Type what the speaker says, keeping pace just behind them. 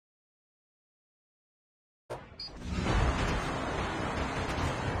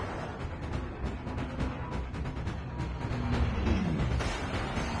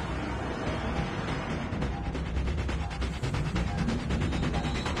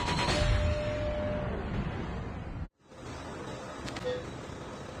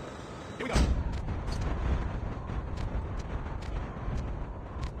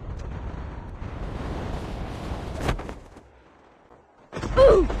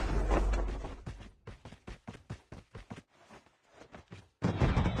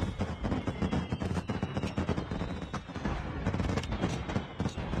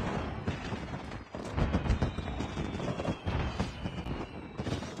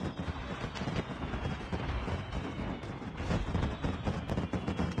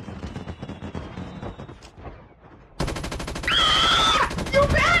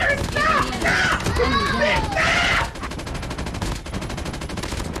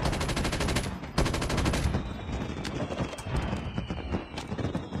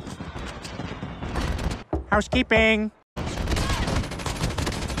Housekeeping.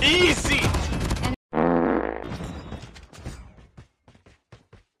 Easy!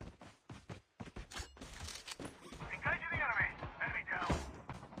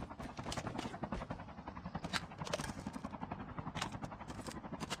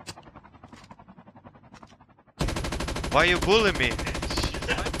 Why you bullying me?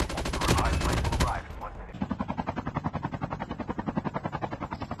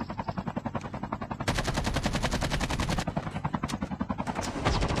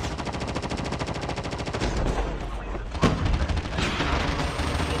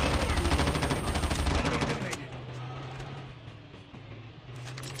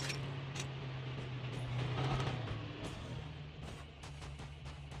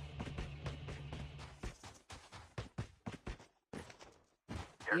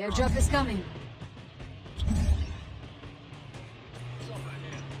 The airdrop is coming.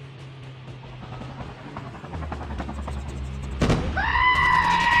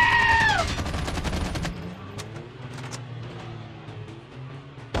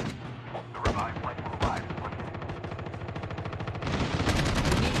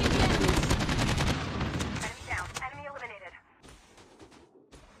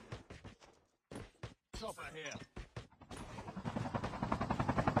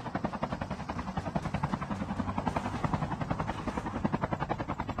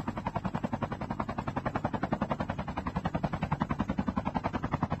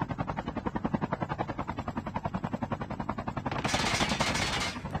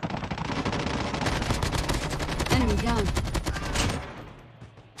 Enemy down.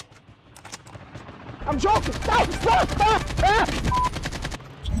 I'm joking! Stop!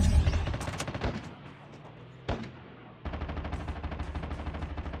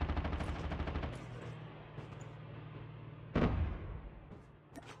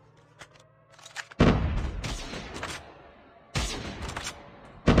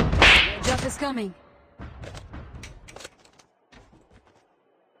 Airdrop is coming.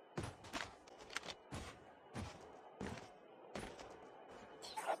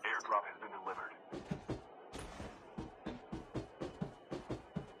 Airdrop has been delivered.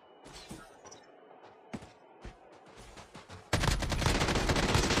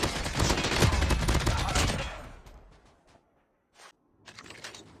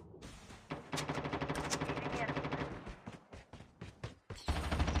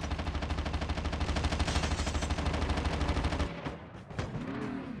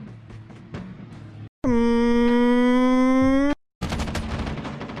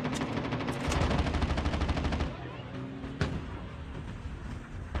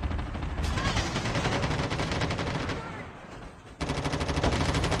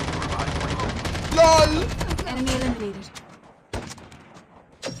 Enemy eliminated.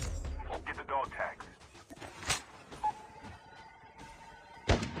 Get the dog tags.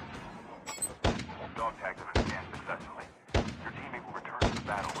 Dog tags have been scanned successfully. Your teammate will return to the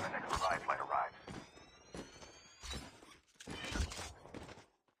battle when the next revive flight arrives.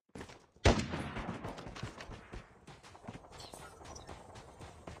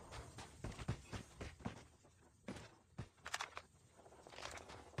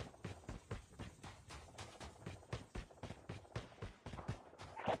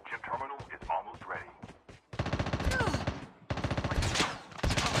 Chip terminal is almost ready.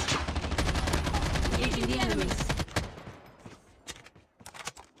 Engaging the enemies.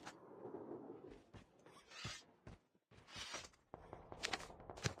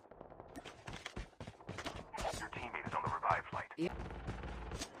 Your teammate is on the revive flight.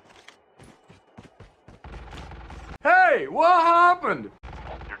 Hey, what happened?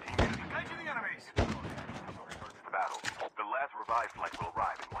 Your teammate is engaging the enemies. Return to the battle. The last revive flight will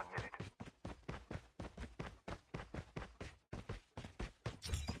arrive in 1 minute.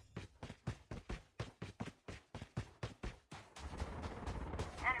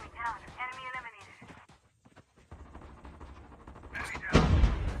 Enemy down. Enemy eliminated. Enemy down.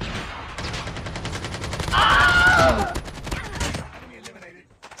 Enemy eliminated.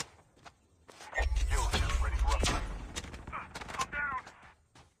 Kill ship ready for upgrade. I'm down.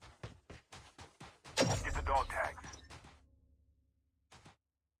 Get the dog tags.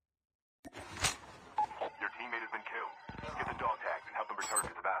 Your teammate has been killed. Get the dog tags and help them return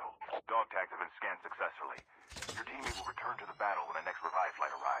to the battle. Dog tags have been scanned successfully. Your teammate will return to the battle when the next revive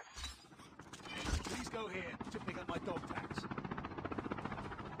flight arrives. Please go here to pick up my dog tags.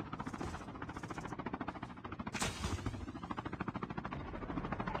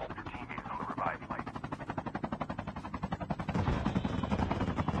 Your teammate is on the revive flight.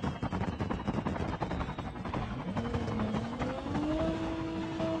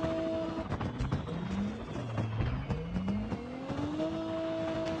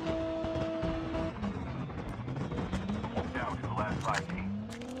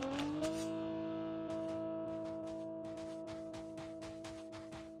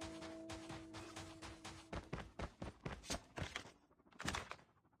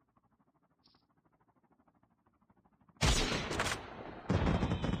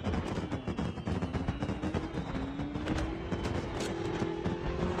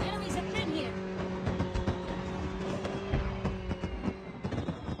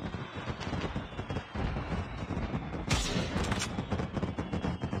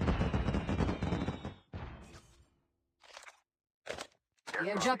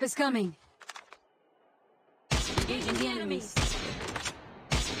 Airdrop is coming. Engaging the enemies.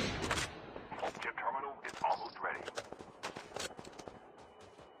 Chip terminal is almost ready.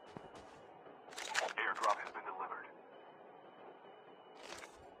 Airdrop has been delivered.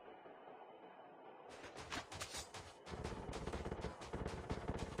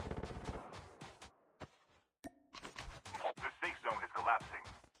 The safe zone is collapsing.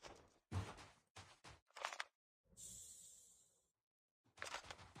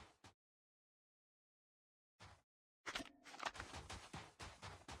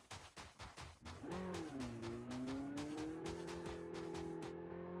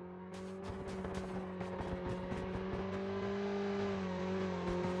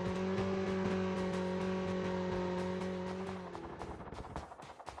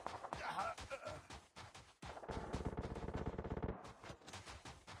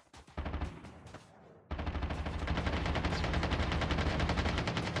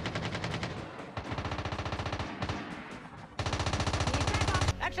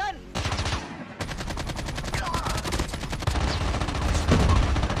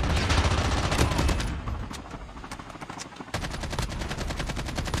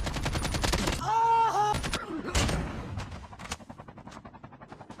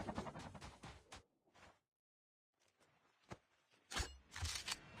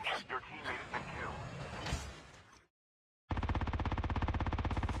 Your teammate has been killed.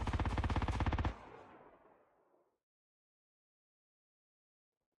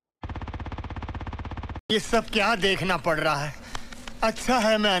 ये सब क्या देखना पड़ रहा है? अच्छा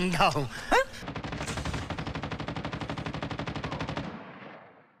है मैं अंधा हूँ।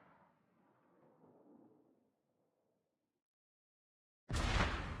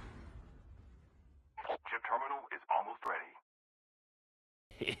 Chip terminal is almost ready.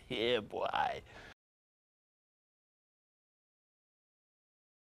 Yeah, boy.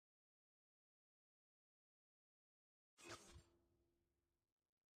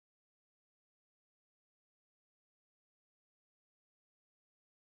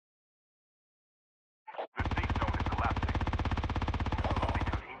 The safe zone is collapsing. Only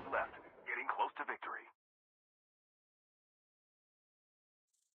 2 teams left, getting close to victory.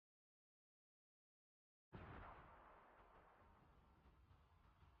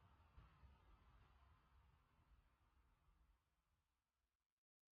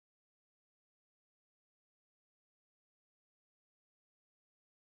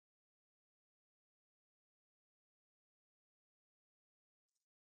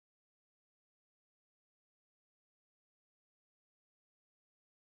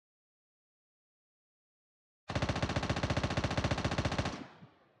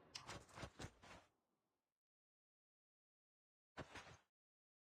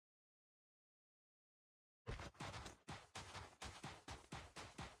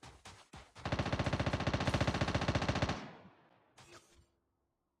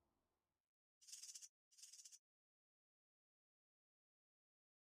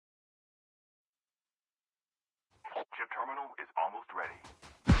 Chip terminal is almost ready.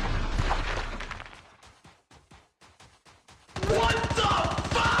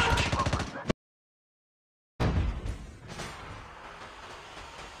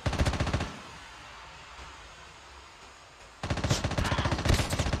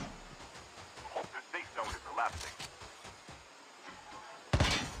 The safe zone is collapsing.